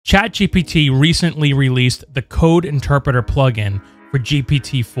ChatGPT recently released the Code Interpreter plugin for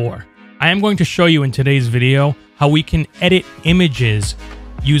GPT-4. I am going to show you in today's video how we can edit images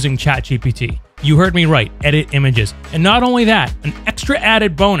using ChatGPT. You heard me right, edit images. And not only that, an extra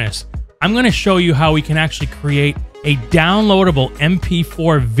added bonus, I'm going to show you how we can actually create a downloadable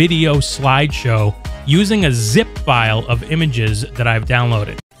MP4 video slideshow using a zip file of images that I've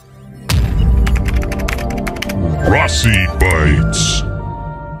downloaded. Rossi Bites.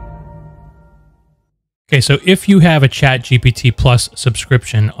 Okay, so if you have a ChatGPT Plus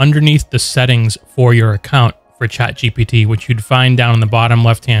subscription, underneath the settings for your account for ChatGPT, which you'd find down in the bottom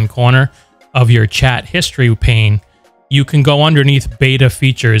left-hand corner of your chat history pane, you can go underneath beta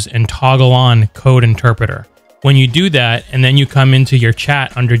features and toggle on Code Interpreter. When you do that, and then you come into your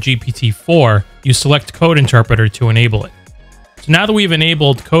chat under GPT-4, you select Code Interpreter to enable it. So now that we've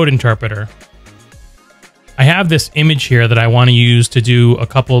enabled Code Interpreter, I have this image here that I want to use to do a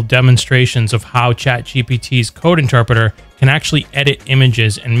couple demonstrations of how ChatGPT's Code Interpreter can actually edit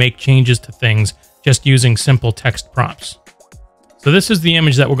images and make changes to things just using simple text prompts. So this is the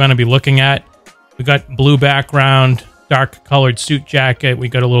image that we're going to be looking at. We've got blue background, dark colored suit jacket. We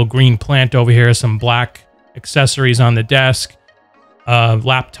got a little green plant over here, some black accessories on the desk,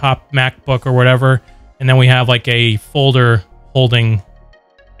 laptop, MacBook or whatever. And then we have like a folder holding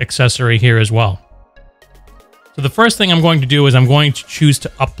accessory here as well. So the first thing I'm going to do is I'm going to choose to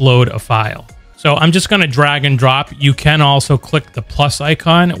upload a file. So I'm just going to drag and drop. You can also click the plus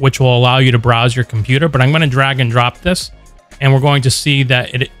icon, which will allow you to browse your computer, but I'm going to drag and drop this, and we're going to see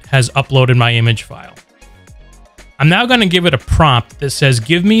that it has uploaded my image file. I'm now going to give it a prompt that says,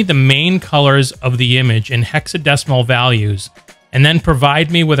 give me the main colors of the image in hexadecimal values, and then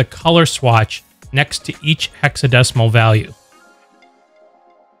provide me with a color swatch next to each hexadecimal value.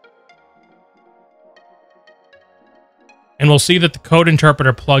 And we'll see that the Code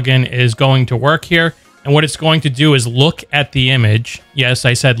Interpreter plugin is going to work here. And what it's going to do is look at the image. Yes,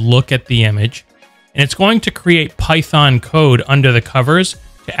 I said look at the image. And it's going to create Python code under the covers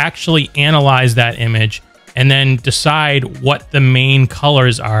to actually analyze that image and then decide what the main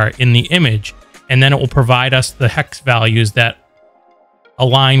colors are in the image. And then it will provide us the hex values that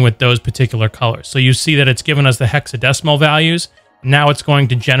align with those particular colors. So you see that it's given us the hexadecimal values. Now it's going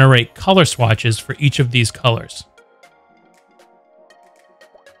to generate color swatches for each of these colors.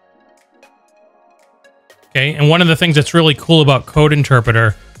 Okay, and one of the things that's really cool about Code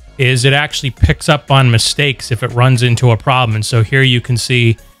Interpreter is it actually picks up on mistakes if it runs into a problem. And so here you can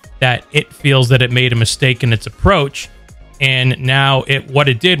see that it feels that it made a mistake in its approach. And now what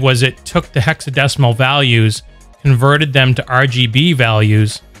it did was it took the hexadecimal values, converted them to RGB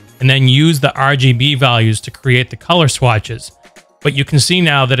values, and then used the RGB values to create the color swatches. But you can see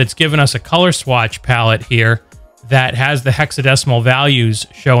now that it's given us a color swatch palette here that has the hexadecimal values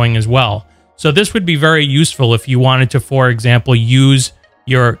showing as well. So this would be very useful if you wanted to, for example, use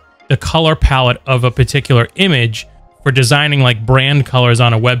the color palette of a particular image for designing like brand colors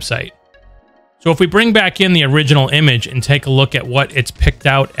on a website. So if we bring back in the original image and take a look at what it's picked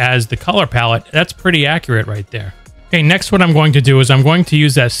out as the color palette, that's pretty accurate right there. Okay, next what I'm going to do is I'm going to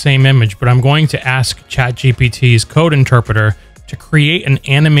use that same image, but I'm going to ask ChatGPT's Code Interpreter to create an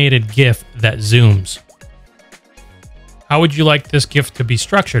animated GIF that zooms. How would you like this GIF to be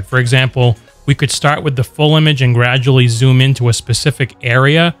structured? For example, we could start with the full image and gradually zoom into a specific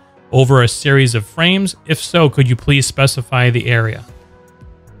area over a series of frames. If so, could you please specify the area?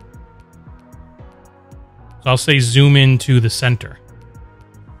 So I'll say zoom into the center.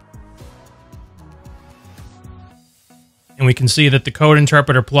 And we can see that the Code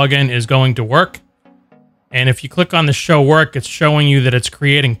Interpreter plugin is going to work. And if you click on the show work, it's showing you that it's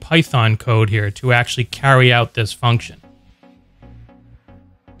creating Python code here to actually carry out this function.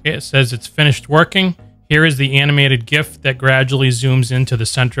 Okay, it says it's finished working. Here is the animated GIF that gradually zooms into the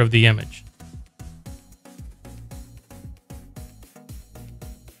center of the image.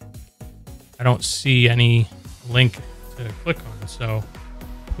 I don't see any link to click on, so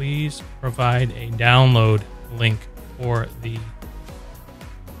please provide a download link for the...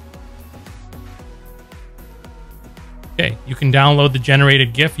 Okay, you can download the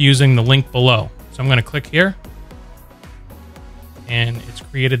generated GIF using the link below. So I'm going to click here. And it's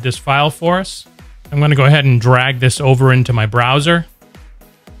created this file for us. I'm going to go ahead and drag this over into my browser.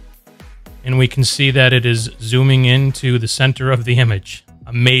 And we can see that it is zooming into the center of the image.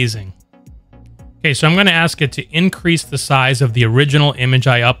 Amazing. Okay, so I'm going to ask it to increase the size of the original image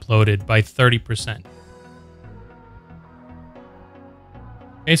I uploaded by 30%.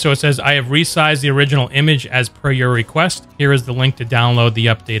 Okay, so it says, I have resized the original image as per your request. Here is the link to download the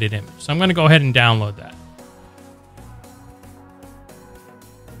updated image. So I'm going to go ahead and download that.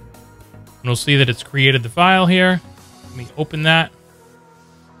 And we'll see that it's created the file here. Let me open that.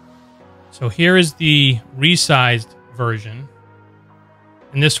 So here is the resized version.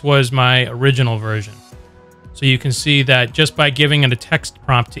 And this was my original version. So you can see that just by giving it a text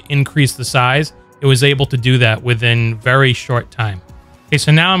prompt to increase the size, it was able to do that within very short time. Okay,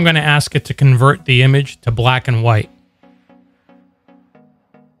 so now I'm going to ask it to convert the image to black and white.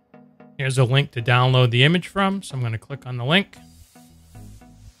 Here's a link to download the image from. So I'm going to click on the link.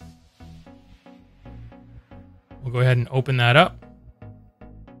 We'll go ahead and open that up.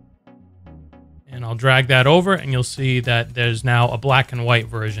 And I'll drag that over and you'll see that there's now a black and white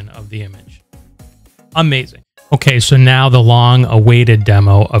version of the image. Amazing. Okay, so now the long-awaited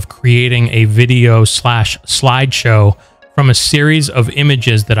demo of creating a video/slideshow from a series of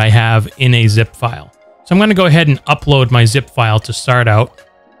images that I have in a zip file. So I'm going to go ahead and upload my zip file to start out.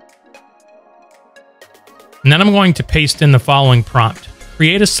 And then I'm going to paste in the following prompt.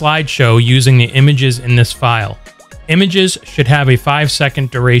 Create a slideshow using the images in this file. Images should have a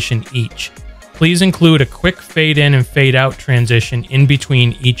 5-second duration each. Please include a quick fade in and fade out transition in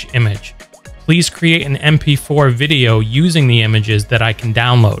between each image. Please create an MP4 video using the images that I can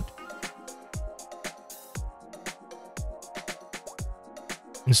download.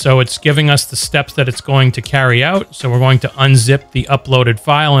 And so it's giving us the steps that it's going to carry out. So we're going to unzip the uploaded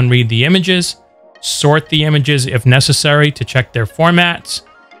file and read the images, sort the images if necessary to check their formats,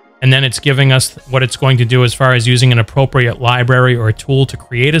 and then it's giving us what it's going to do as far as using an appropriate library or a tool to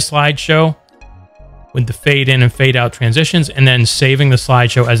create a slideshow with the fade in and fade out transitions, and then saving the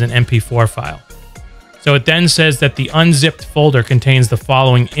slideshow as an MP4 file. So it then says that the unzipped folder contains the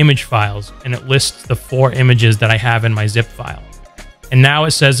following image files, and it lists the 4 images that I have in my zip file. And now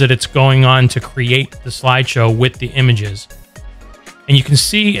it says that it's going on to create the slideshow with the images. And you can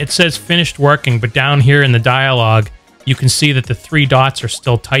see it says finished working, but down here in the dialog, you can see that the 3 dots are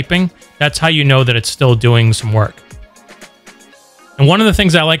still typing. That's how you know that it's still doing some work. And one of the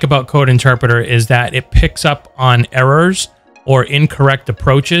things I like about Code Interpreter is that it picks up on errors or incorrect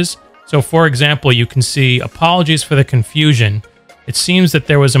approaches. So for example, you can see, apologies for the confusion. It seems that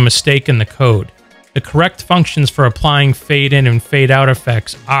there was a mistake in the code. The correct functions for applying fade in and fade out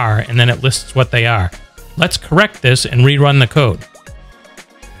effects are, and then it lists what they are. Let's correct this and rerun the code.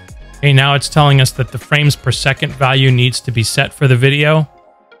 Okay, now it's telling us that the frames per second value needs to be set for the video.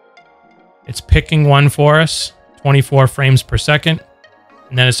 It's picking one for us, 24 frames per second.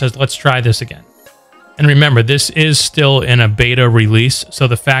 And then it says, let's try this again. And remember, this is still in a beta release, so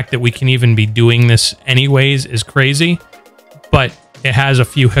the fact that we can even be doing this anyways is crazy. But it has a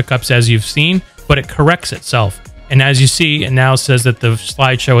few hiccups, as you've seen, but it corrects itself. And as you see, it now says that the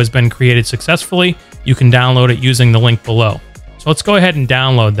slideshow has been created successfully. You can download it using the link below. So let's go ahead and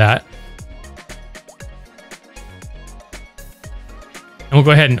download that. And we'll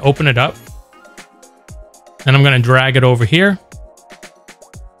go ahead and open it up. Then I'm going to drag it over here.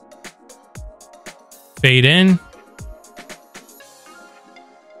 Fade in.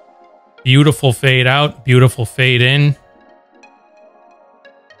 Beautiful fade out. Beautiful fade in.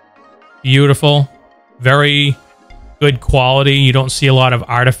 Beautiful. Very good quality. You don't see a lot of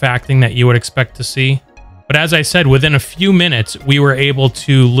artifacting that you would expect to see. But as I said, within a few minutes, we were able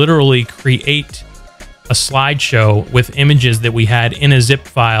to literally create a slideshow with images that we had in a zip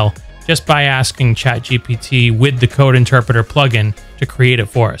file just by asking ChatGPT with the Code Interpreter plugin to create it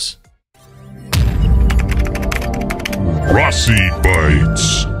for us. Rossi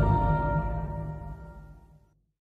Bites.